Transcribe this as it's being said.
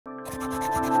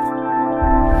Alright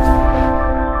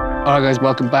guys,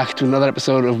 welcome back to another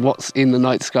episode of What's in the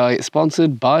Night Sky,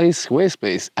 sponsored by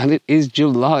Squarespace. And it is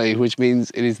July, which means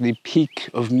it is the peak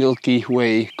of Milky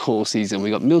Way core season.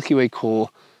 We got Milky Way core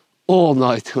all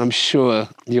night, and I'm sure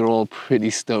you're all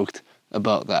pretty stoked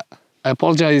about that. I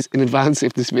apologize in advance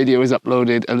if this video is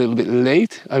uploaded a little bit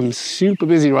late. I'm super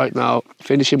busy right now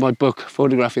finishing my book,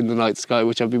 Photographing the Night Sky,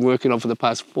 which I've been working on for the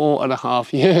past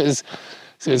 4.5 years.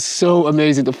 So it's so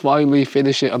amazing to finally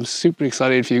finish it. I'm super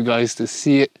excited for you guys to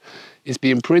see it. It's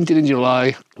being printed in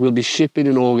July. We'll be shipping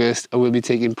in August, and we'll be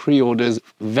taking pre-orders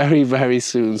very, very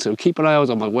soon. So keep an eye out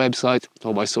on my website,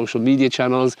 or my social media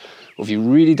channels. Or if you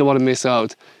really don't want to miss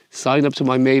out, sign up to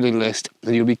my mailing list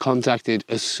and you'll be contacted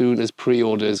as soon as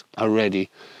pre-orders are ready.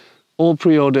 All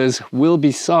pre-orders will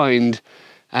be signed,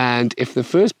 and if the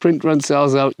first print run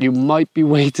sells out, you might be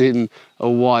waiting a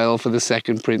while for the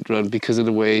second print run because of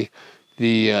the way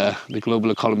the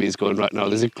global economy is going right now.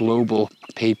 There's a global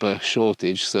paper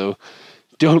shortage, so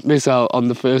don't miss out on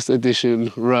the first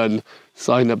edition run.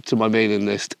 Sign up to my mailing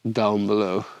list down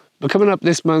below. But coming up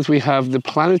this month, we have the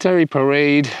planetary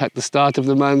parade at the start of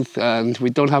the month, and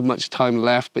we don't have much time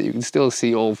left, but you can still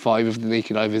see all 5 of the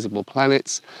naked eye visible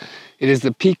planets. It is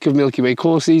the peak of Milky Way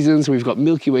core season, so we've got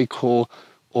Milky Way core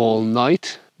all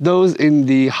night. Those in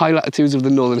the high latitudes of the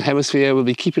northern hemisphere will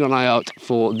be keeping an eye out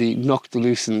for the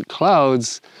Noctilucent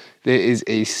clouds. There is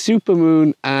a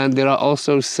supermoon, and there are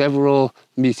also several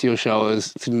meteor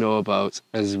showers to know about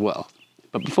as well.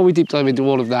 But before we deep dive into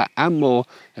all of that and more,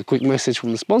 a quick message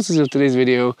from the sponsors of today's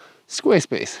video,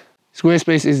 Squarespace.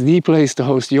 Squarespace is the place to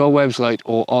host your website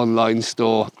or online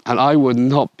store, and I would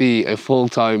not be a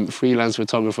full-time freelance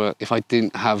photographer if I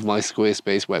didn't have my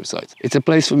Squarespace website. It's a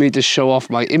place for me to show off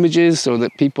my images so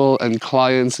that people and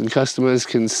clients and customers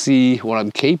can see what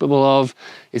I'm capable of.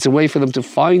 It's a way for them to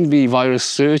find me via a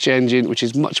search engine, which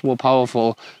is much more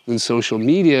powerful than social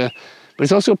media. But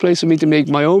it's also a place for me to make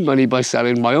my own money by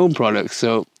selling my own products.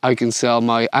 So I can sell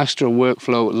my Astro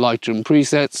Workflow Lightroom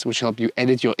presets, which help you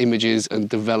edit your images and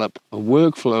develop a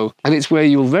workflow. And it's where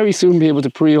you'll very soon be able to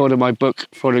pre-order my book,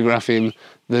 Photographing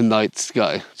the Night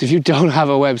Sky. So if you don't have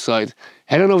a website,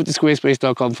 head on over to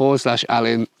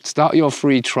squarespace.com/Alan, start your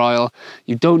free trial.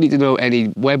 You don't need to know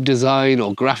any web design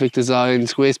or graphic design.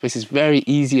 Squarespace is very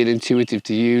easy and intuitive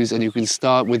to use, and you can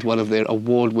start with one of their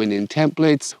award-winning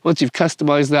templates. Once you've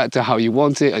customized that to how you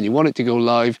want it and you want it to go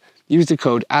live, use the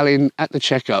code Alan at the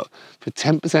checkout for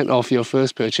 10% off your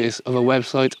first purchase of a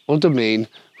website or domain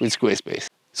with Squarespace.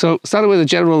 So starting with a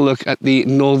general look at the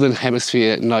Northern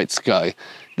Hemisphere night sky.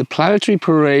 The planetary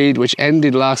parade, which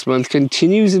ended last month,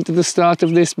 continues into the start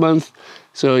of this month.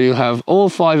 So you have all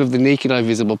 5 of the naked eye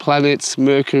visible planets,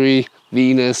 Mercury,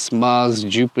 Venus, Mars,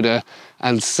 Jupiter,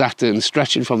 and Saturn,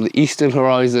 stretching from the eastern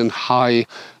horizon high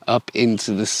up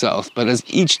into the south. But as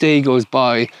each day goes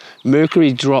by,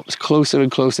 Mercury drops closer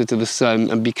and closer to the sun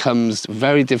and becomes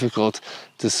very difficult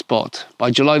to spot.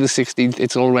 By July the 16th,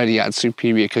 it's already at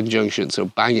superior conjunction, so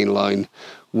bang in line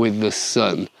with the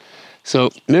sun.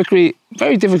 So Mercury,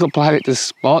 very difficult planet to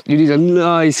spot. You need a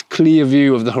nice clear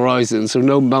view of the horizon, so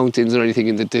no mountains or anything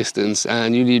in the distance,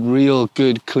 and you need real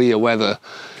good clear weather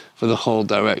for the whole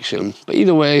direction. But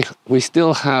either way, we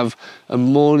still have a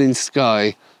morning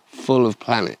sky full of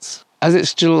planets. As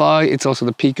it's July, it's also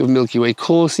the peak of Milky Way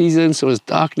core season, so as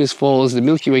darkness falls, the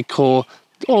Milky Way core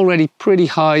already pretty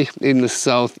high in the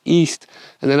southeast,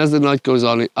 and then as the night goes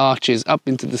on, it arches up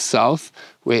into the south,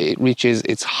 where it reaches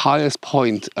its highest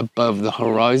point above the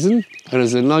horizon. And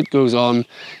as the night goes on,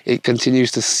 it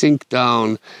continues to sink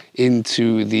down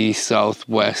into the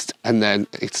southwest, and then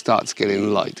it starts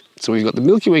getting light. So we've got the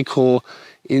Milky Way core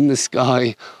in the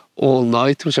sky all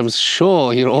night, which I'm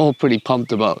sure you're all pretty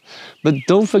pumped about. But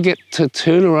don't forget to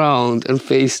turn around and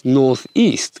face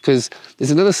northeast, because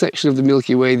there's another section of the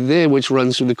Milky Way there which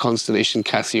runs through the constellation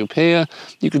Cassiopeia.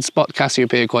 You can spot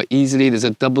Cassiopeia quite easily. There's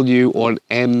a W or an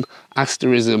M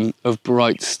asterism of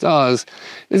bright stars.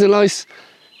 There's a nice,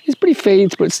 it's pretty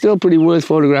faint, but still pretty worth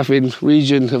photographing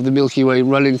region of the Milky Way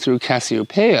running through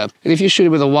Cassiopeia. And if you shoot it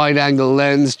with a wide-angle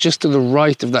lens, just to the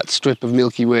right of that strip of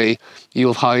Milky Way,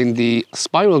 you'll find the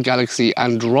spiral galaxy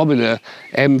Andromeda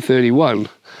M31.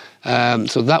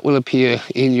 So that will appear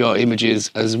in your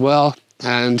images as well.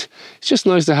 And it's just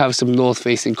nice to have some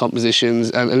north-facing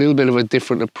compositions and a little bit of a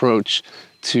different approach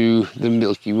to the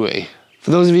Milky Way. For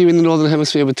those of you in the Northern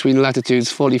Hemisphere between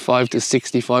latitudes 45 to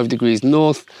 65 degrees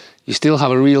north, you still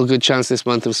have a real good chance this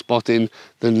month of spotting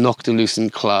the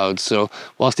Noctilucent clouds. So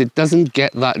whilst it doesn't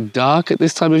get that dark at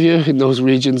this time of year in those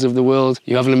regions of the world,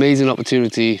 you have an amazing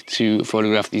opportunity to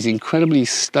photograph these incredibly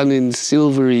stunning,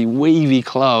 silvery, wavy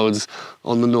clouds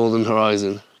on the northern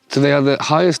horizon. So they are the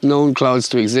highest known clouds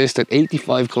to exist at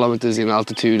 85 kilometers in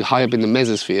altitude, high up in the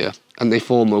mesosphere, and they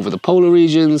form over the polar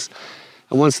regions.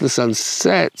 And once the sun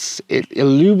sets, it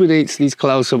illuminates these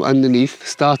clouds from underneath,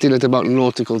 starting at about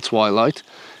nautical twilight,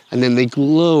 and then they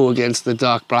glow against the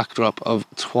dark backdrop of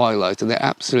twilight, and they're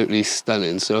absolutely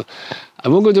stunning. So I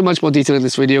won't go into much more detail in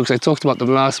this video because I talked about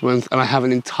them last month, and I have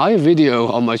an entire video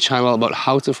on my channel about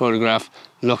how to photograph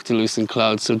Noctilucent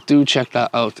clouds, so do check that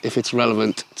out if it's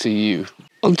relevant to you.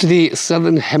 Onto the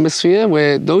southern hemisphere,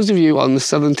 where those of you on the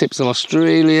southern tips of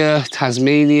Australia,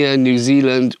 Tasmania, New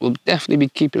Zealand will definitely be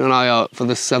keeping an eye out for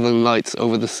the southern lights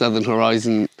over the southern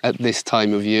horizon at this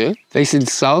time of year. Facing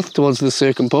south towards the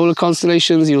circumpolar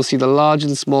constellations, you'll see the large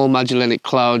and small Magellanic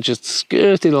Cloud just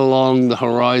skirting along the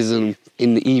horizon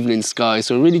in the evening sky.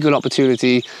 So a really good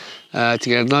opportunity to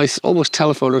get a nice, almost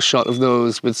telephoto shot of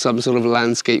those with some sort of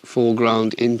landscape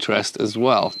foreground interest as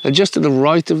well. And just to the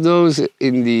right of those,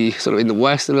 in the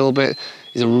west a little bit,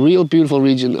 is a real beautiful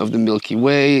region of the Milky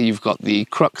Way. You've got the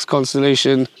Crux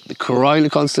constellation, the Carina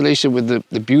constellation with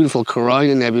the beautiful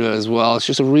Carina Nebula as well. It's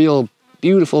just a real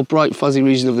beautiful, bright, fuzzy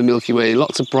region of the Milky Way.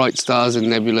 Lots of bright stars and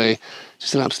nebulae.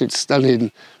 Just an absolute stunning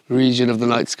region of the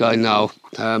night sky now,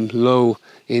 low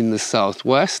in the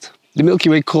southwest. The Milky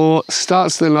Way core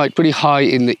starts the night pretty high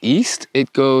in the east.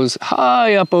 It goes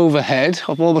high up overhead,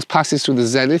 almost passes through the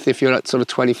zenith if you're at sort of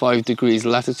 25 degrees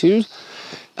latitude.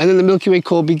 And then the Milky Way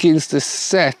core begins to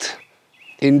set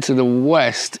into the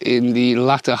west in the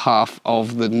latter half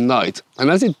of the night. And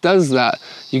as it does that,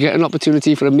 you get an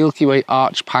opportunity for a Milky Way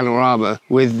arch panorama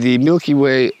with the Milky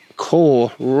Way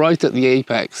core right at the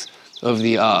apex of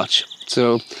the arch.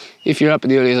 So if you're up in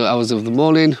the early hours of the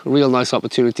morning, a real nice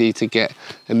opportunity to get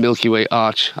a Milky Way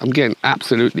arch. I'm getting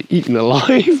absolutely eaten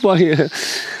alive by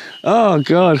oh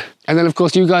God. And then of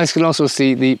course you guys can also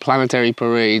see the planetary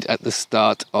parade at the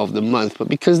start of the month. But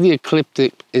because the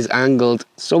ecliptic is angled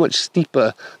so much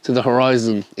steeper to the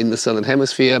horizon in the southern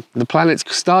hemisphere, the planets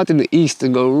start in the east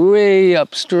and go way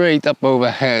up, straight up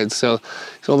overhead. So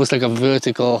it's almost like a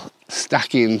vertical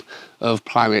stacking of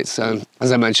planets. And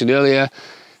as I mentioned earlier,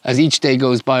 as each day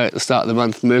goes by at the start of the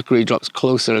month, Mercury drops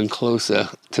closer and closer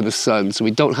to the sun. So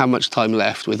we don't have much time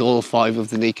left with all 5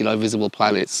 of the naked eye visible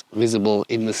planets visible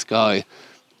in the sky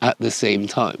at the same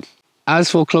time. As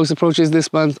for close approaches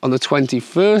this month, on the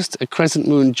 21st, a crescent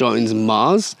moon joins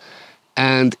Mars.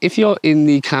 And if you're in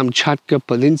the Kamchatka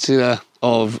Peninsula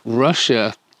of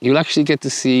Russia, you'll actually get to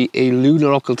see a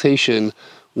lunar occultation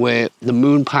where the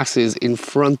moon passes in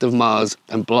front of Mars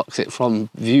and blocks it from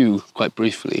view quite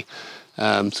briefly.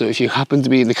 So if you happen to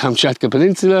be in the Kamchatka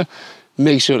Peninsula,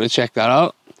 make sure to check that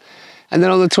out. And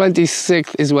then on the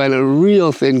 26th is when a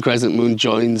real thin crescent moon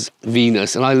joins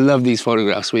Venus. And I love these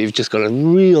photographs where you've just got a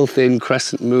real thin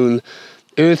crescent moon.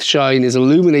 Earthshine is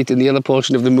illuminating the other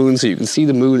portion of the moon, so you can see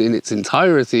the moon in its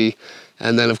entirety.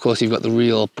 And then of course you've got the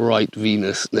real bright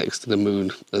Venus next to the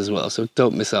moon as well. So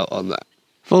don't miss out on that.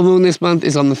 Full moon this month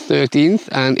is on the 13th,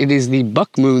 and it is the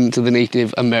buck moon to the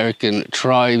Native American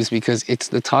tribes because it's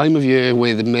the time of year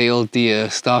where the male deer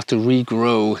start to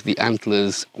regrow the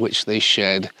antlers which they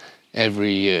shed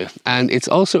every year. And it's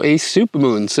also a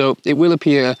supermoon, so it will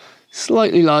appear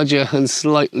slightly larger and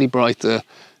slightly brighter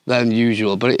than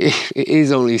usual, but it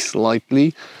is only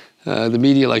slightly. The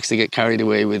media likes to get carried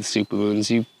away with supermoons.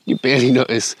 You barely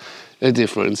notice a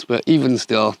difference, but even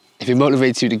still, if it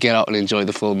motivates you to get out and enjoy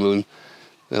the full moon,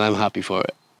 then I'm happy for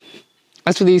it.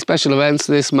 As for these special events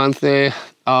this month, there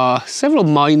are several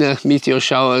minor meteor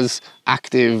showers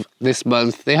active this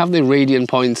month. They have their radiant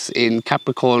points in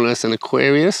Capricornus and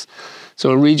Aquarius,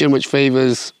 so a region which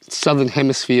favors southern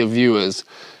hemisphere viewers.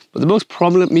 But the most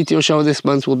prominent meteor shower this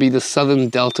month will be the southern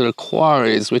Delta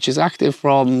Aquarius, which is active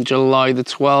from July the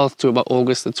 12th to about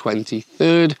August the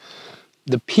 23rd.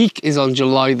 The peak is on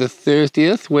July the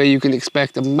 30th, where you can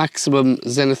expect a maximum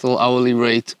zenithal hourly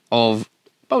rate of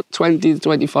about 20 to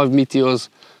 25 meteors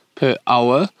per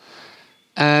hour.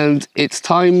 And it's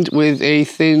timed with a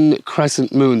thin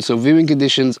crescent moon, so viewing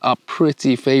conditions are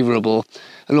pretty favorable.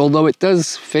 And although it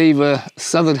does favor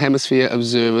southern hemisphere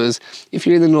observers, if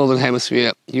you're in the northern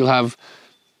hemisphere, you'll have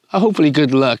hopefully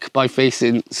good luck by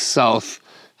facing south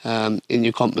in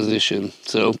your composition.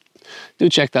 So do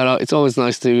check that out. It's always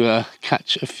nice to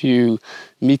catch a few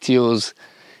meteors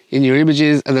in your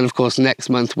images. And then of course next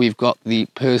month we've got the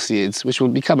Perseids, which will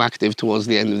become active towards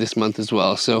the end of this month as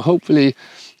well. So hopefully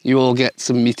you all get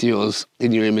some meteors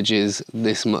in your images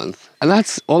this month. And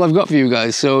that's all I've got for you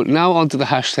guys. So now on to the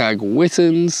hashtag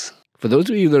WITNS. For those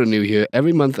of you that are new here,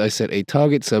 every month I set a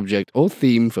target subject or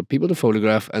theme for people to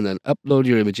photograph and then upload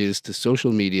your images to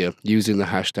social media using the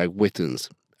hashtag WITNS.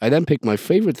 I then pick my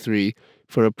favorite 3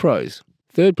 for a prize.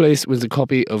 Third place wins a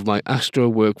copy of my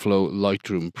Astro Workflow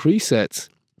Lightroom presets.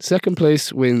 Second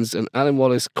place wins an Alan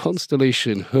Wallace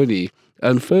Constellation hoodie.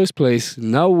 And first place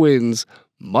now wins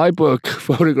my book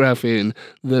photographing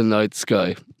the night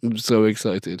sky. I'm so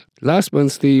excited. Last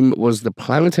month's theme was the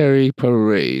Planetary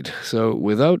Parade. So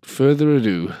without further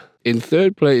ado, in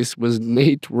third place was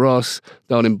Nate Ross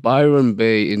down in Byron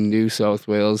Bay in New South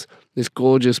Wales. This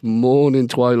gorgeous morning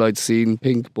twilight scene,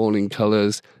 pink morning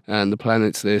colours, and the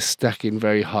planets there stacking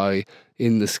very high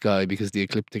in the sky because the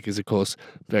ecliptic is, of course,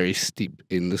 very steep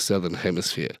in the southern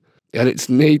hemisphere. And it's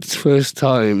Nate's first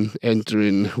time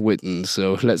entering WITNS,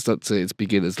 so let's not say it's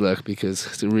beginner's luck because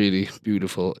it's a really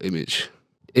beautiful image.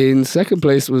 In second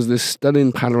place was this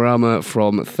stunning panorama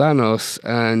from Thanos,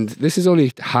 and this is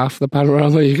only half the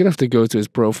panorama. You're going to have to go to his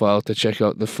profile to check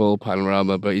out the full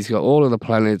panorama, but he's got all of the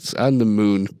planets and the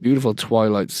moon. Beautiful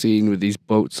twilight scene with these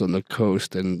boats on the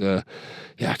coast, and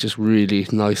yeah, just really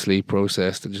nicely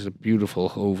processed and just a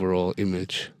beautiful overall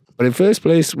image. But in first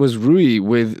place was Rui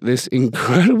with this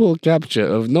incredible capture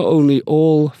of not only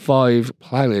all 5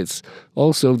 planets,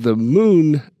 also the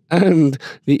moon and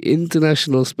the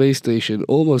International Space Station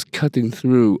almost cutting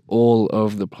through all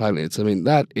of the planets. I mean,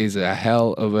 that is a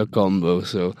hell of a combo,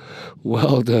 so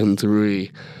well done to Rui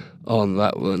on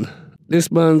that one.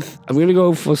 This month, I'm going to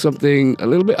go for something a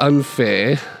little bit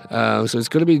unfair, so it's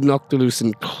going to be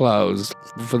Noctilucent clouds.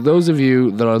 For those of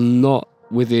you that are not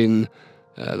within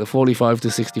the 45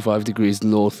 to 65 degrees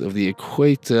north of the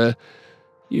equator,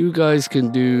 you guys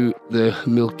can do the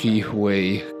Milky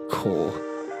Way core.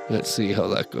 Let's see how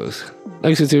that goes.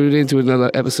 Thanks for tuning in to another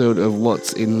episode of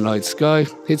What's in the Night Sky.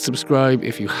 Hit subscribe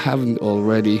if you haven't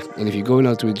already, and if you're going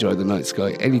out to enjoy the night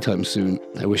sky anytime soon,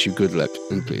 I wish you good luck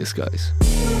and clear skies.